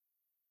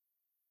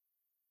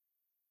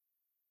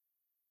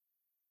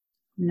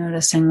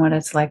Noticing what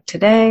it's like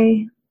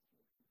today.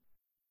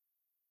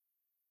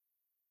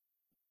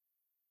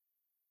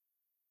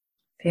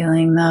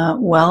 Feeling the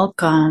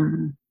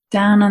welcome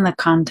down on the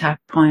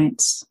contact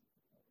points.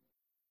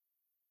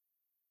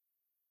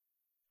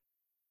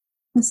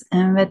 This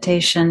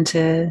invitation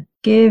to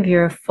give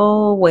your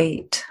full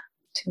weight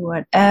to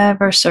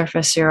whatever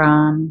surface you're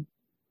on.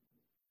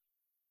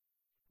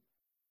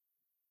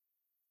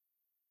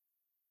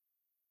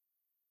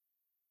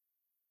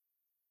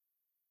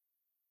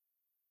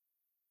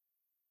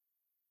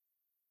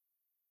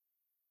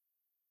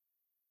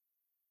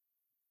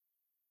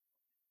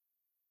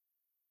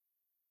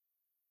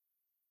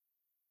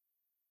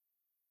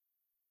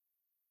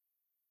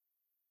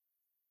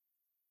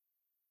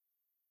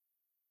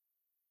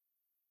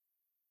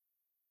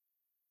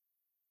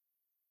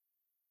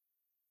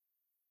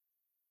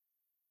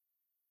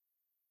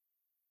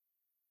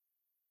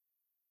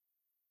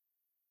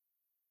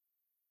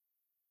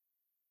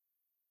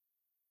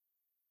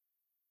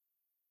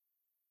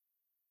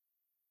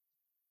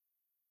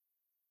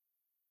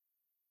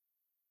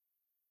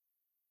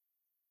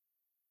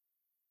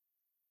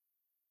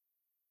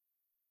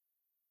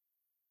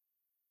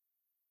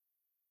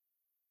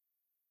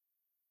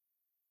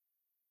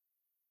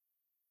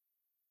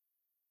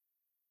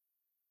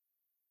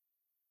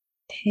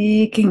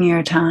 Taking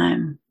your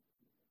time,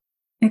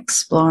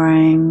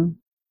 exploring,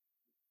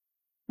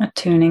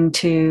 attuning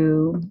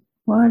to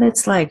what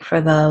it's like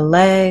for the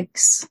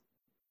legs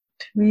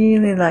to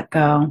really let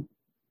go,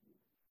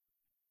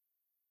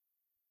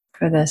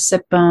 for the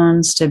sit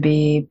bones to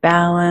be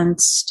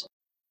balanced,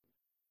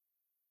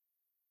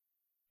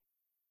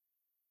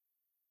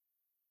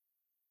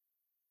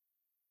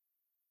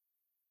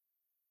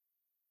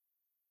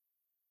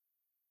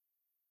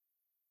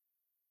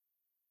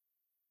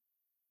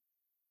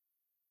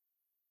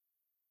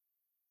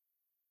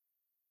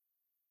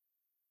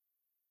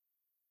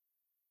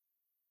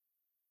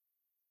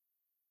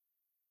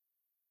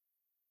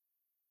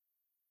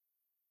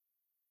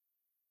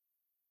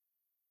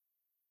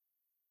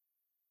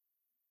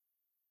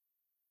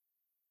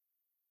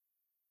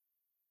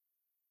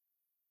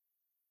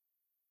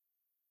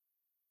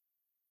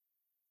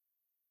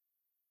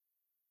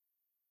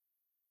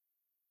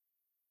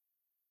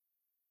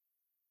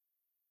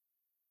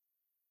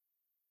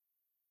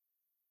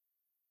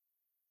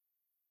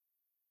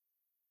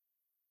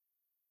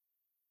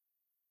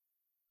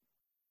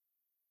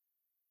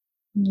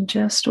 and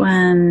just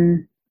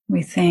when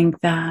we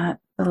think that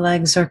the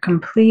legs are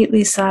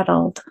completely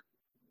settled,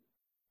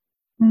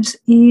 there's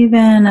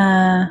even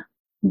a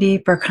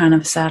deeper kind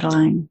of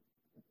settling.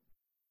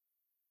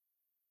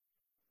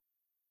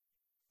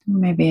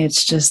 Maybe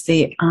it's just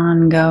the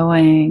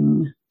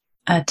ongoing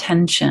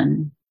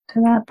attention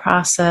to that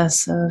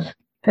process of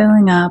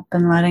filling up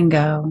and letting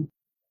go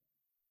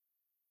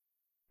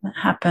that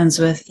happens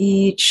with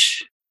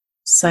each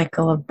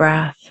cycle of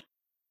breath.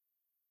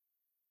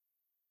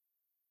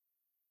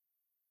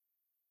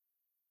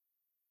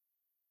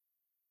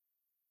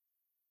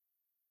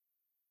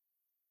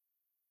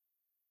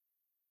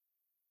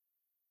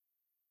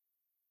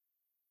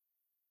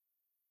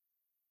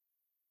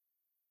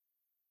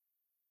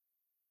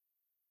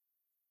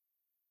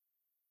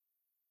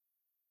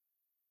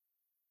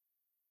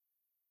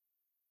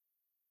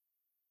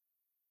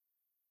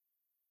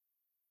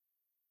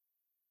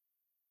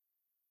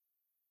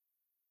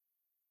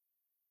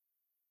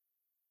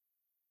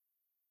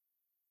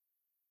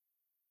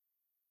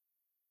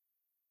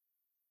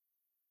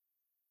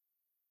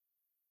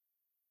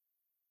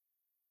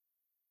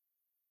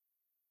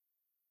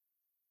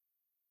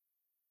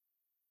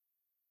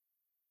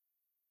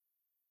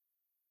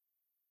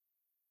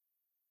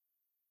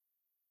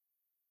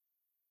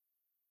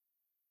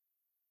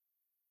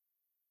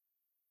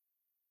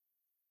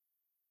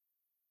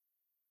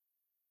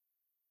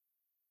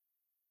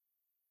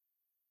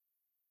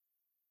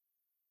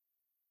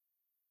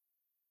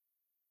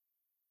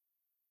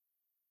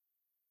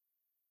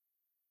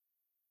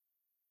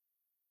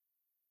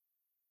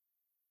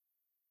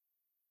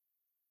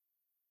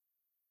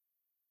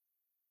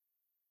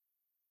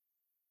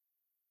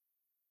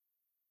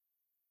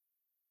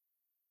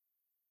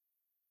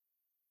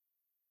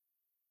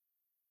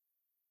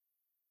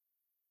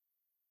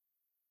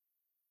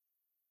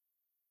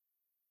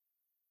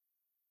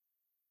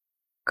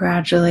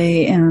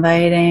 Gradually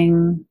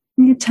inviting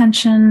the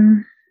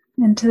attention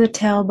into the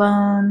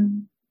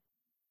tailbone,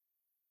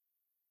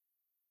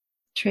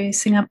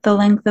 tracing up the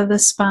length of the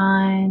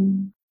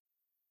spine,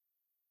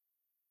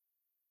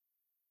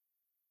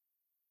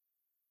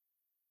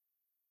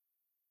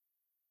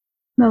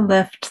 the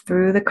lift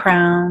through the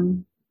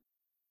crown,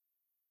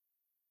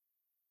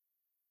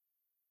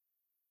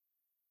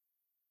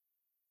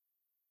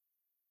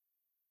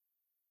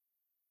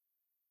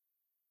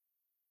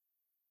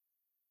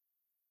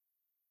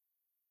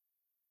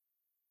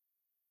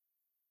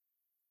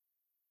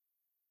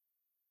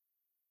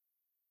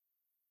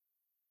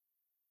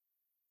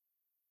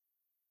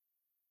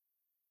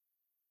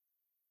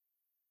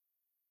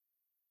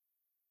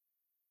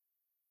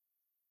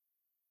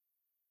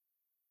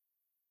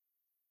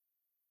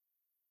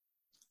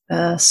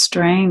 the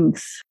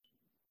strength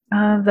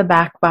of the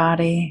back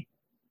body,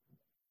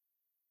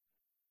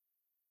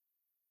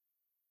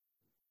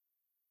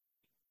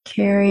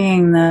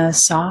 carrying the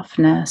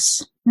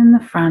softness in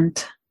the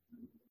front.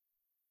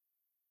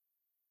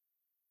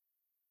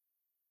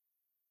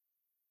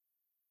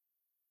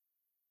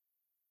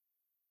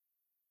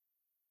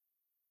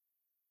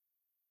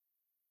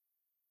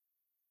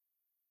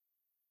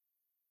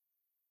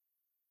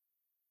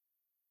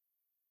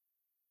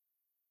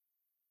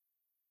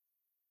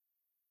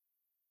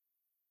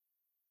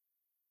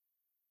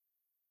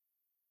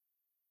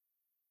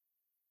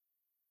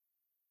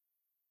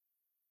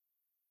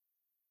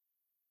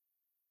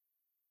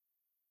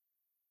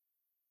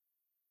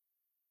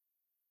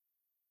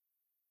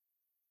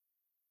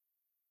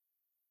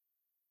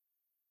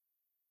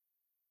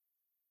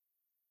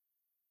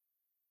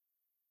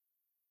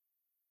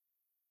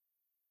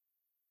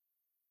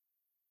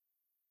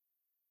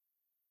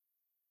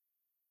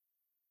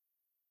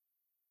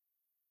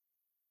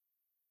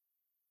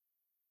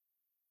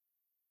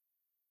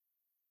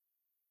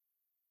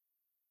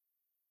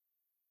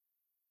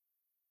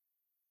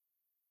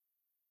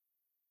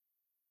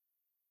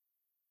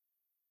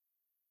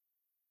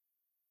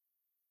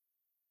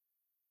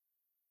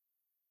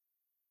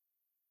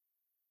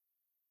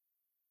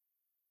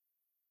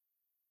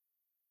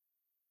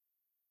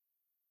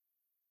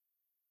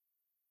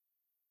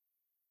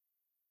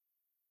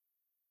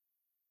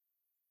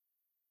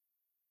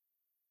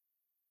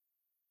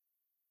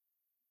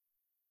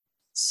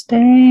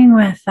 Staying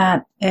with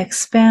that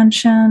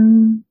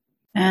expansion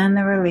and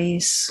the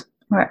release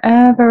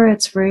wherever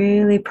it's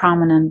really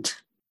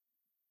prominent.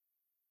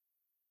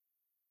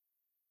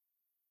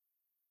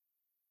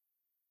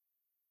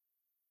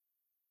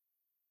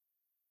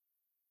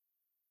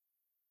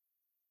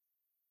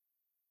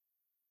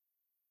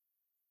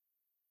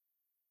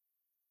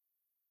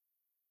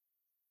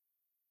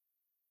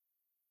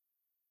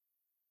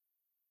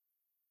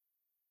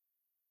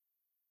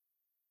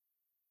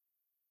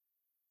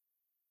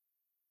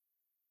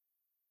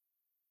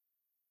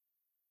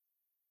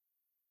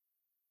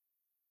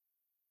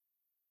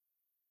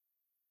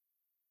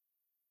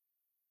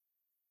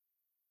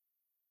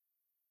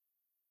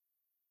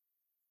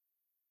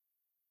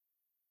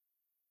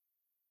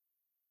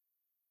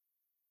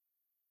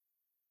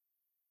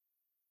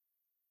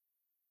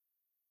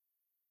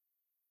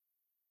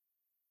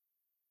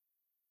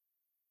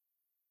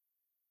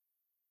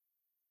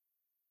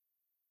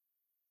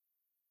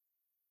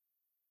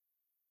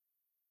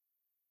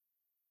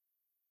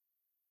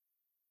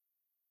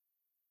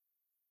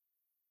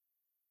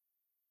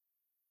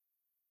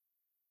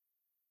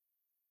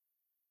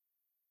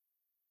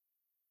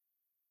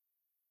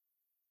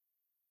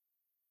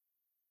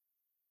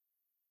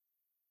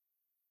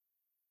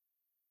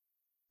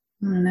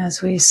 And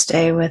as we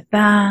stay with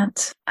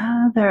that,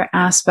 other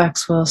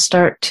aspects will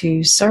start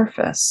to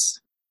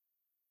surface.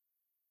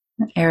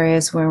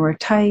 Areas where we're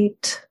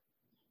tight,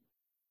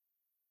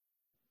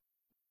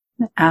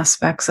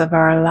 aspects of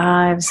our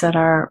lives that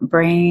our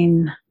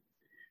brain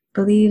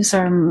believes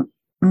are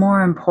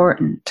more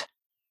important.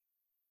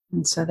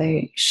 And so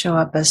they show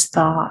up as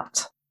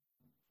thought.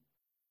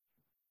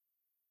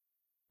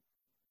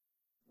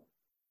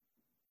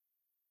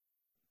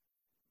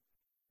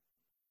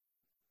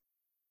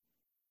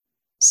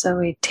 So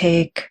we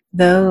take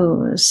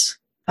those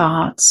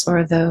thoughts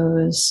or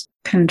those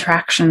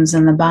contractions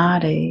in the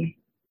body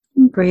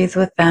and breathe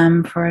with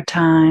them for a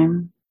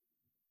time.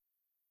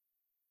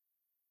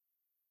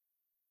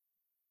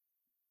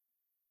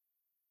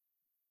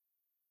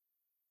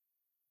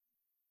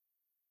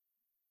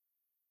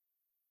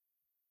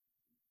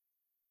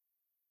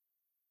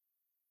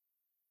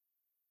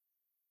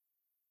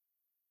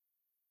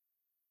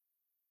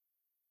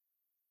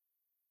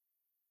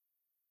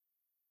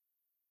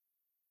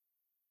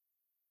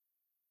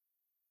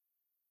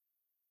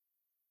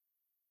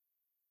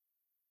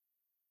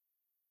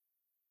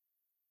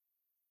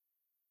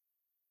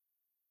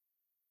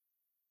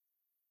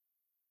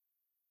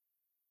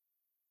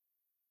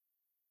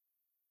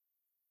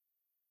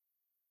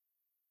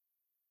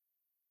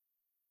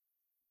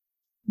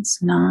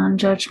 It's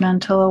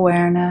non-judgmental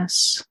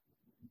awareness.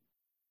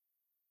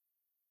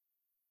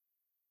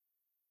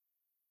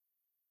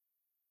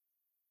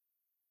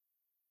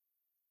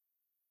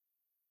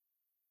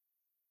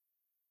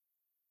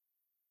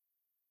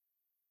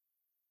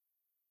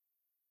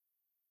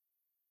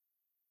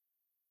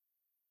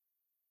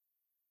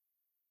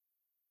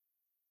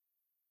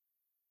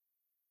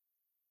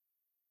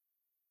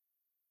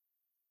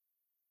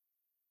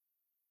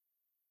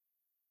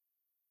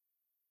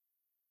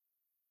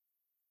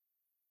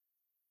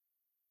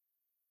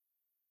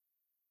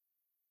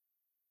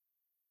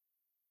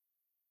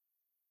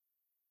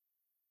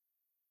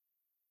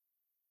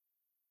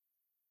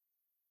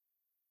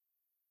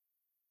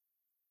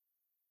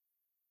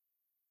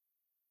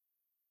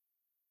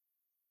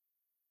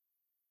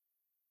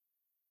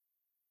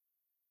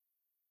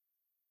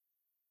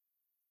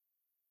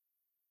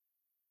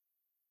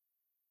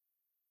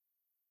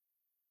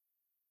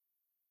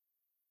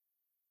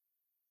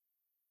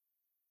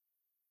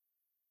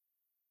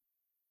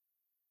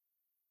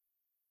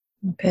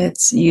 If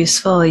it's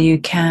useful, you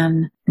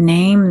can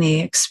name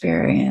the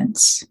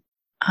experience.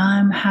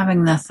 I'm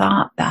having the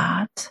thought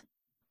that,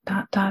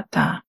 dot, dot,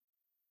 dot.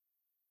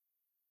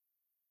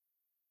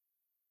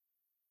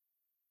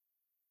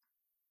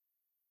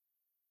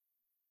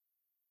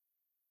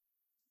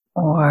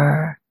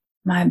 Or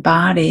my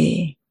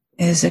body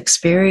is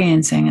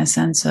experiencing a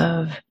sense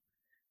of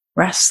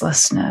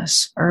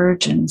restlessness,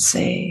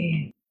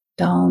 urgency,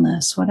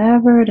 dullness,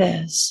 whatever it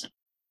is.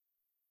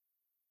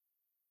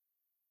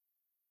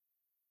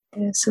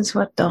 This is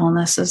what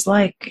dullness is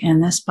like in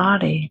this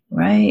body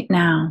right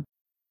now.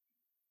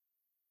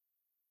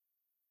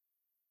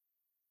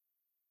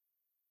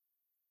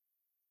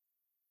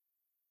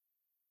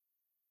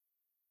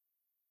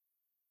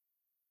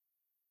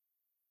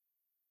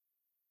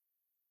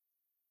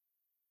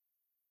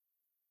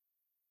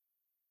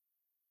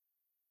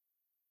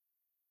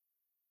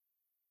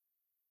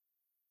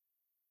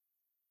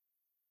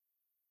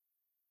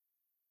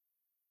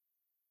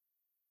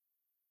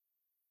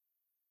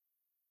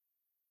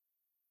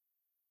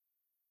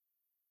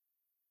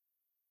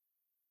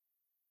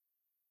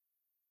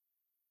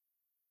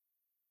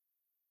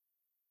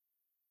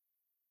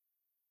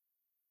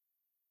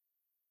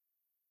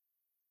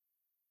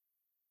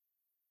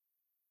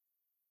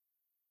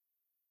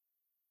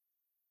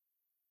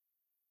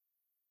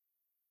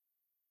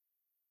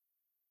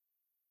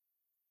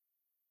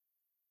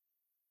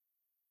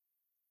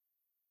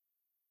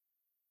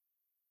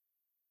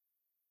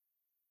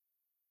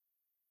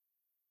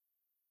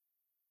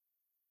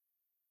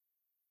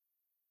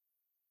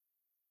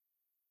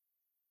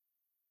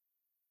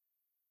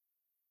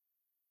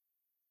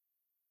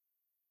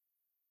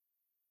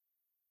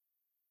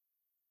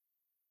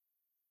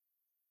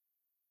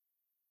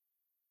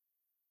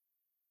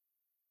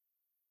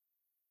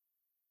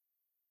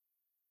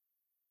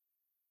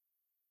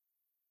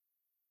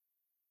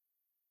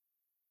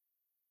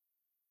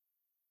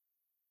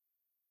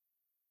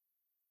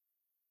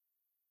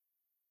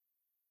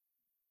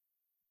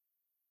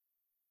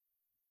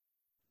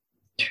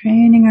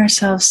 Training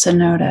ourselves to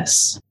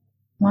notice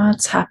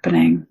what's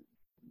happening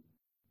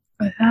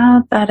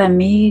without that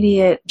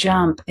immediate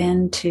jump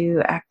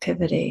into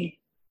activity.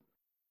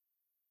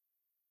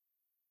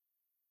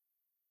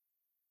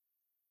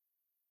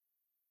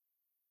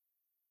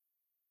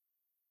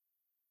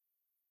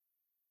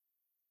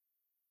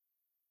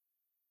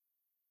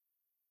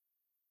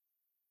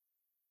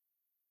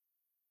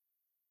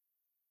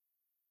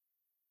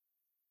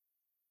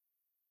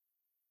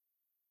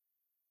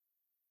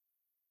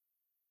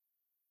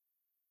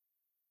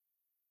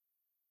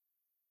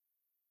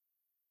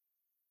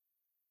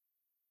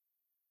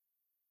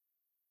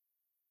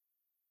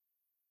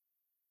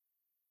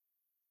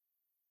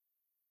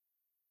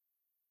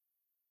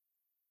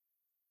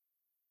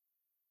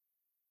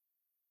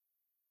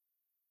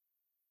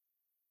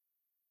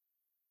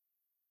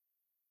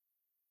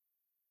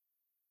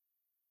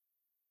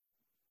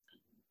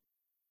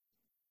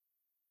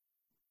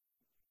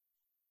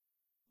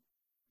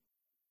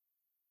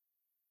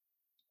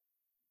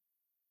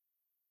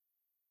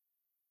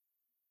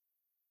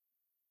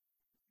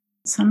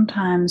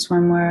 Sometimes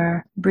when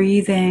we're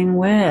breathing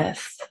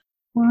with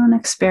one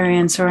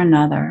experience or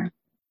another,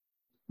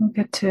 we'll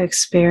get to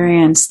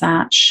experience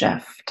that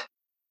shift.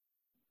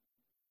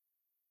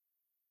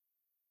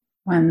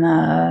 When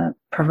the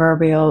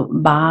proverbial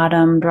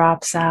bottom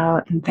drops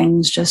out and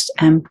things just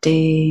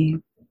empty.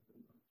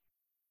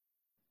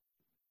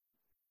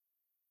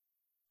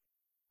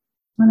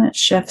 When it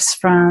shifts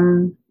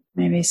from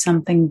maybe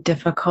something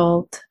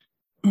difficult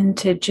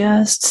into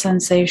just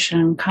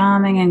sensation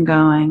coming and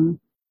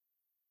going.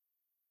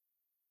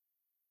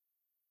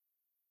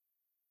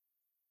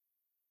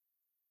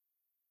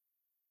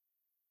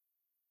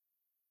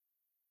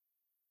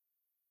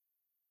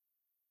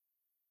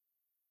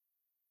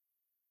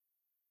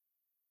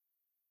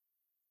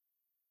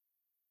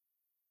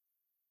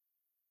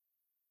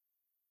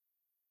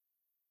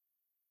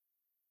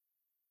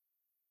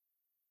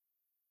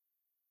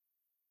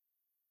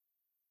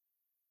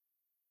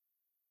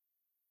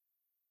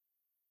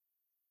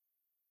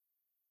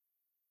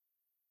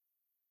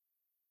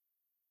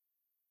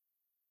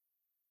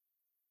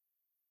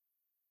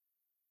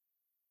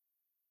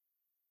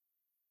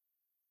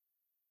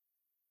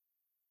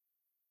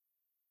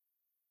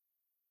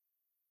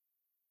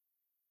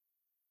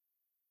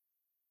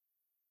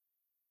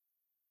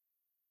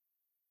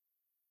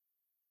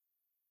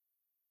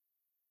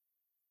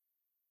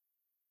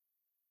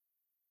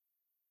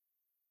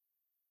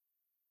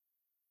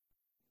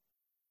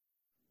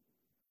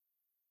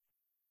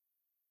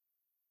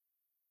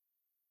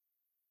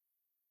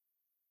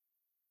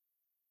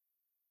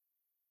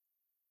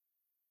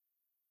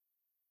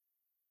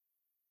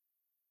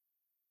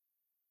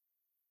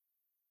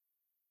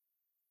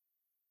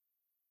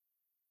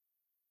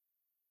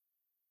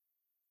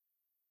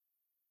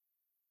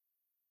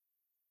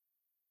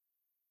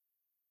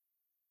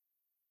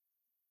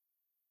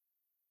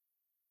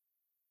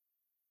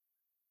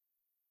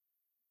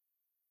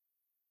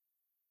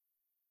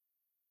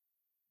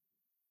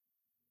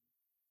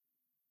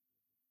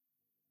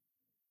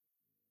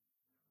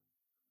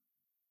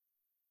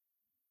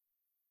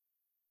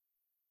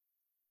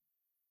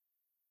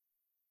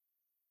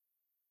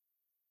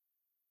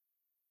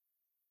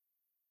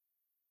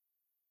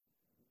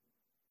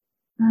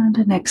 And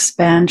an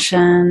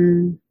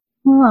expansion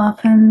will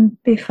often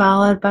be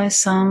followed by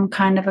some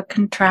kind of a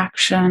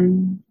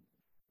contraction.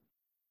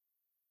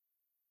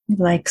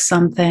 Like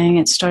something,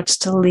 it starts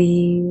to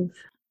leave.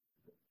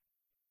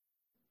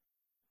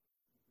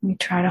 We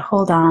try to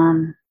hold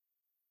on.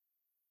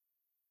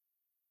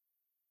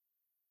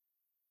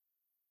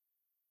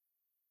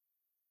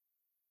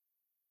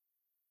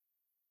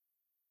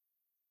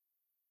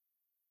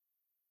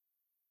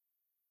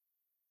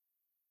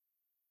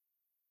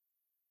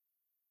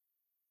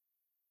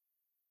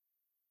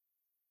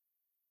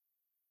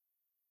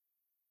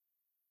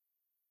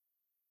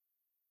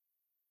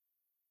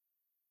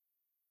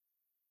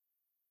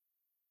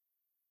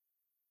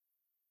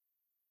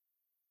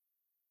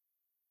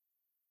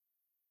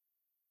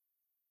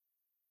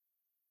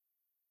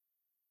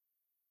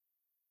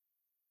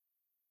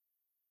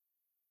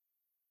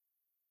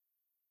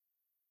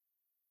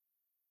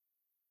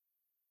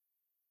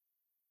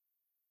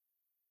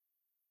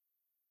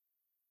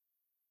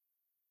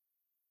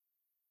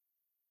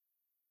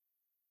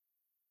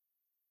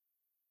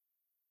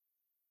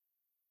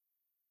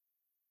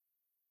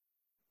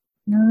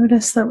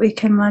 Notice that we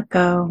can let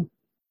go.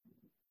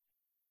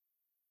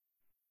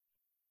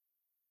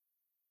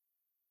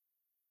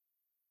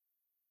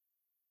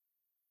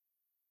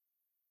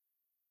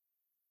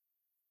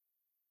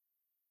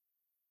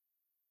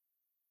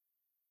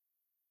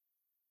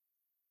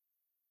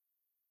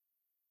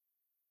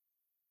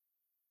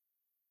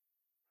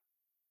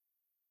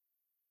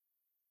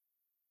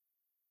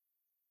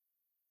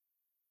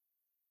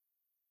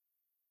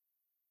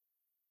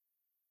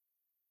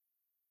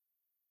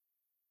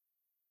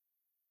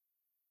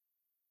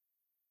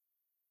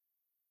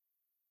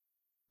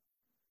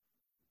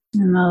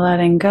 And the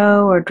letting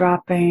go or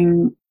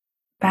dropping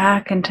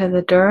back into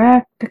the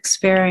direct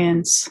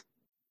experience,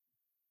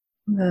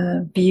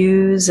 the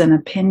views and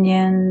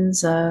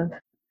opinions of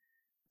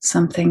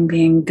something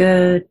being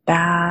good,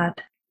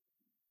 bad,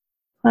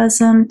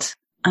 pleasant,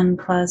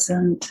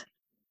 unpleasant,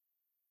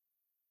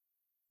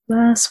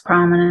 less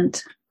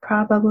prominent,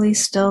 probably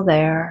still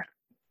there.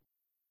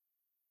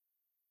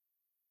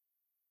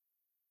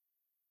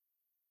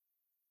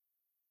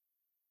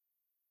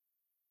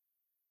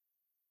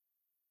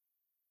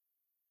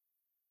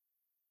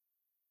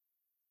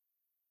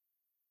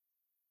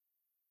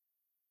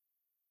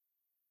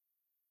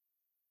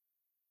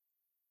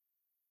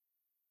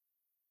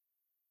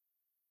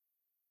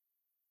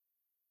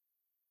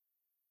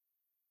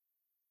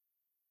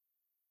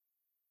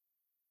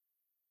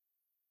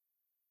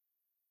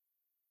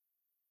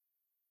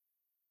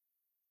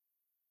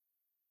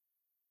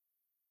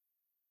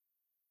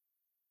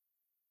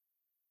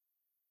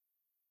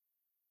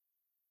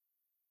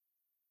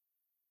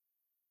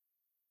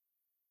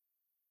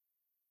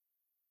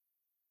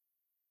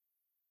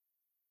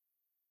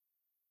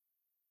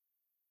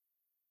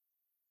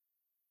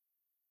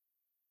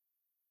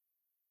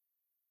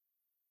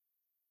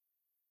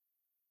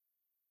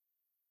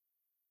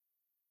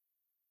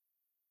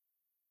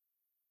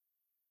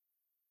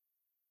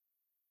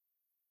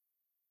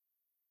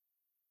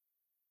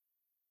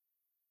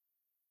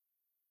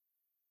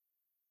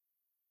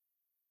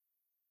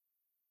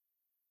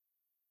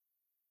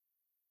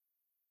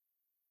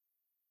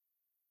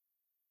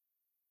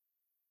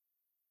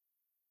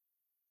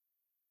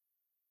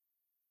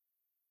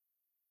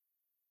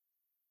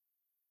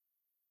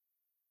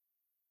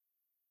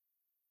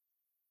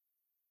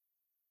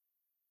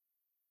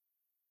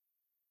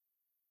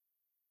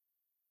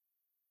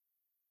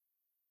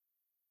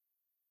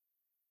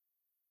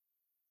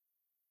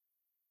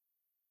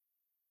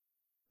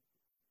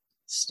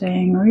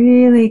 Staying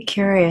really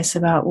curious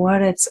about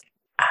what it's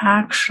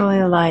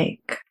actually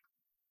like.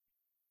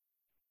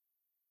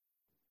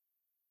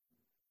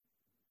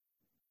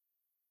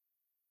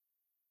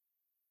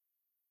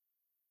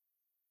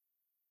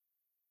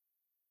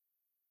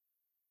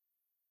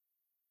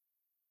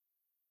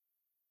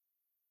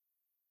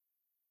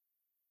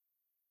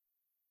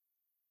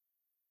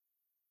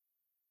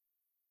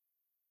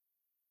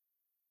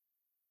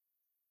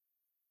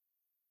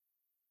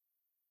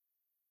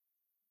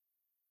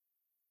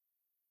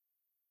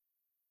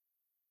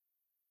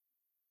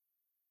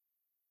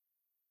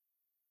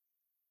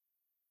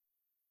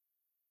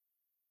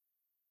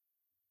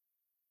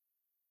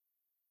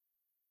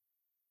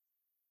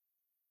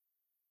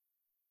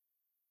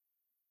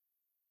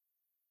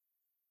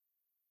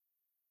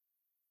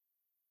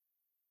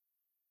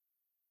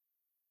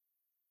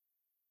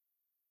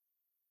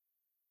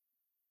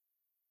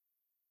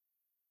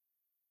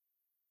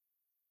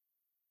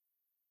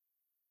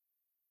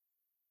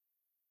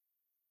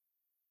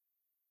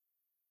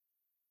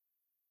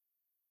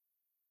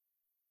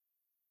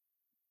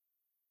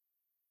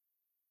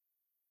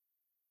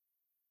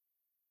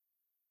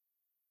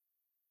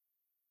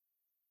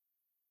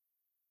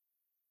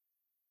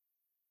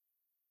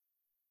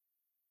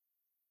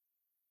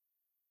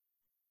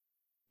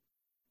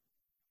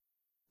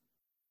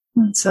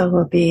 And so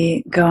we'll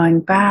be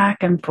going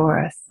back and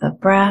forth. The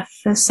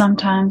breath is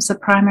sometimes the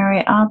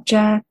primary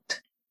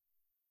object.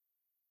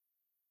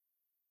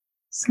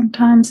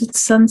 Sometimes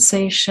it's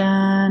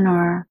sensation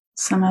or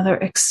some other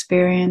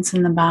experience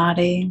in the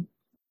body.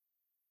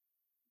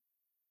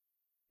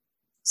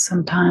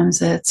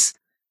 Sometimes it's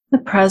the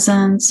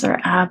presence or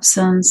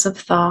absence of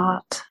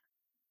thought.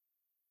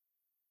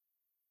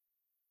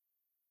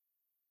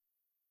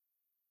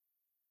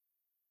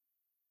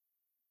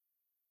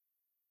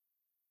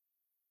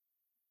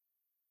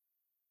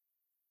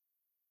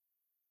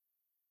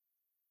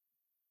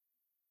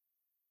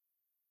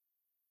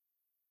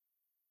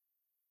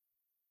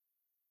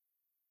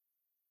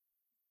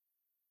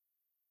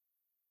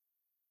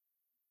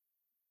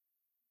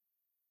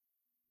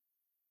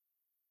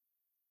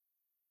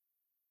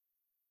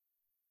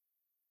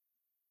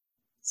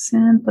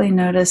 Simply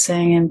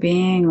noticing and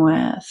being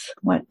with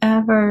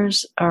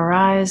whatever's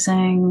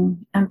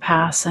arising and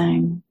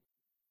passing.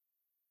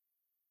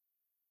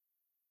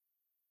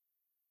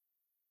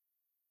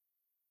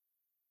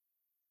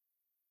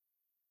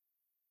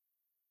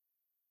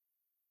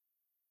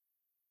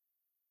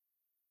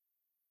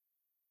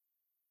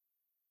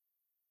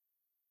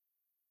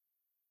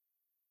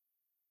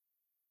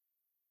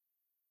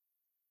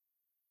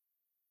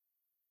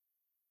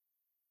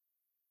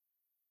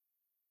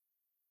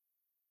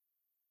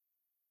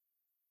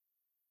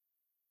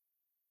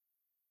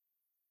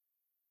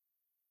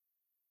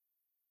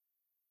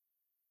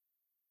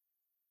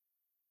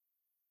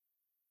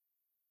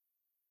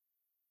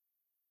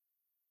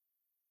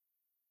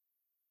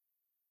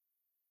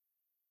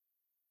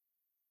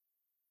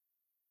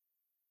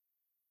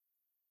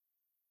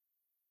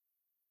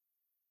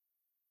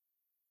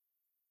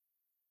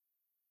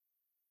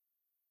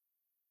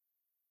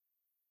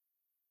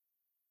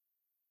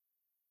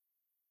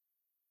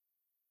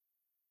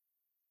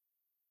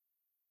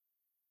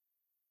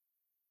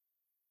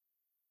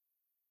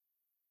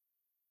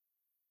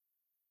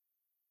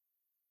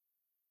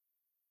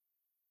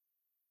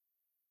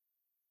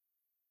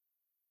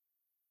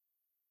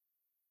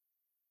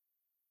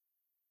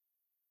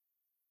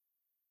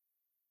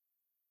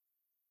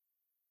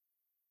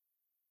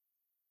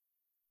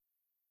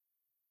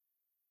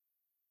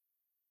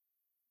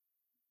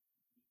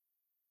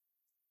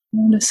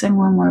 Noticing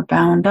when we're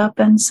bound up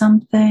in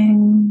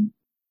something.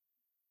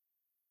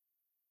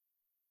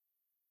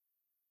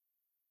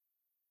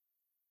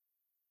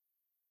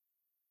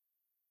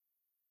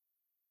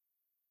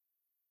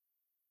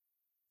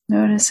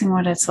 Noticing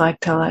what it's like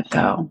to let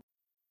go.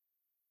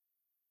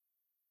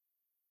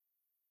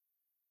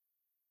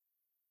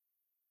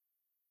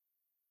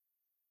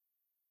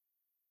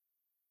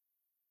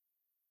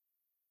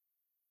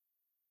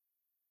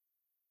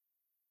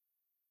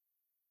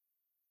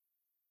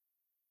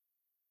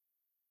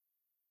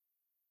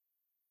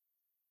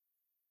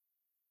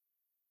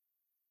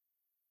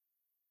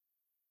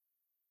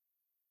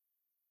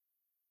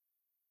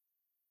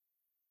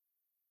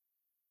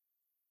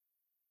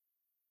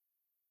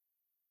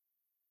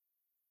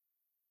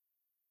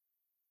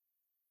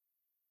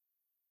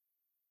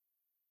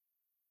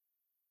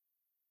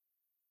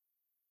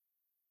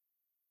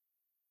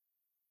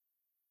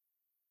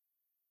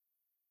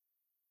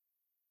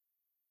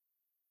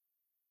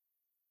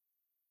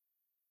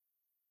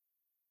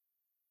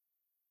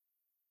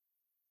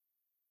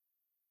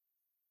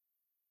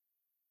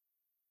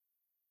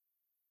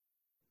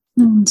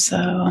 And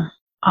so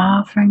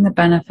offering the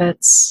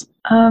benefits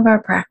of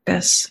our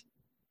practice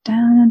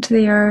down into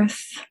the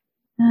earth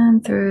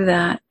and through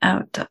that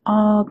out to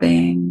all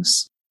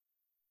beings.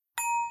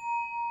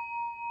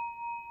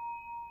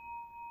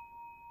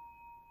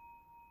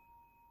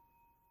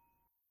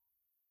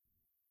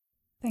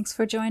 Thanks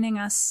for joining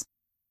us.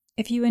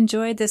 If you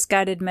enjoyed this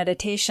guided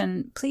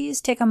meditation,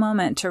 please take a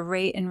moment to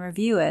rate and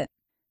review it.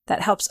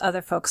 That helps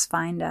other folks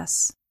find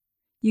us.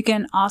 You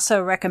can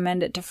also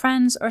recommend it to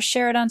friends or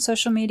share it on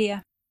social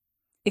media.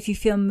 If you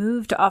feel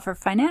moved to offer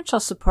financial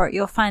support,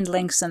 you'll find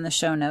links in the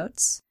show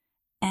notes.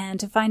 And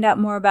to find out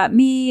more about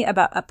me,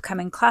 about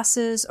upcoming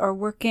classes, or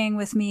working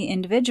with me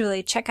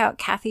individually, check out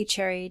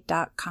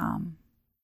kathycherry.com.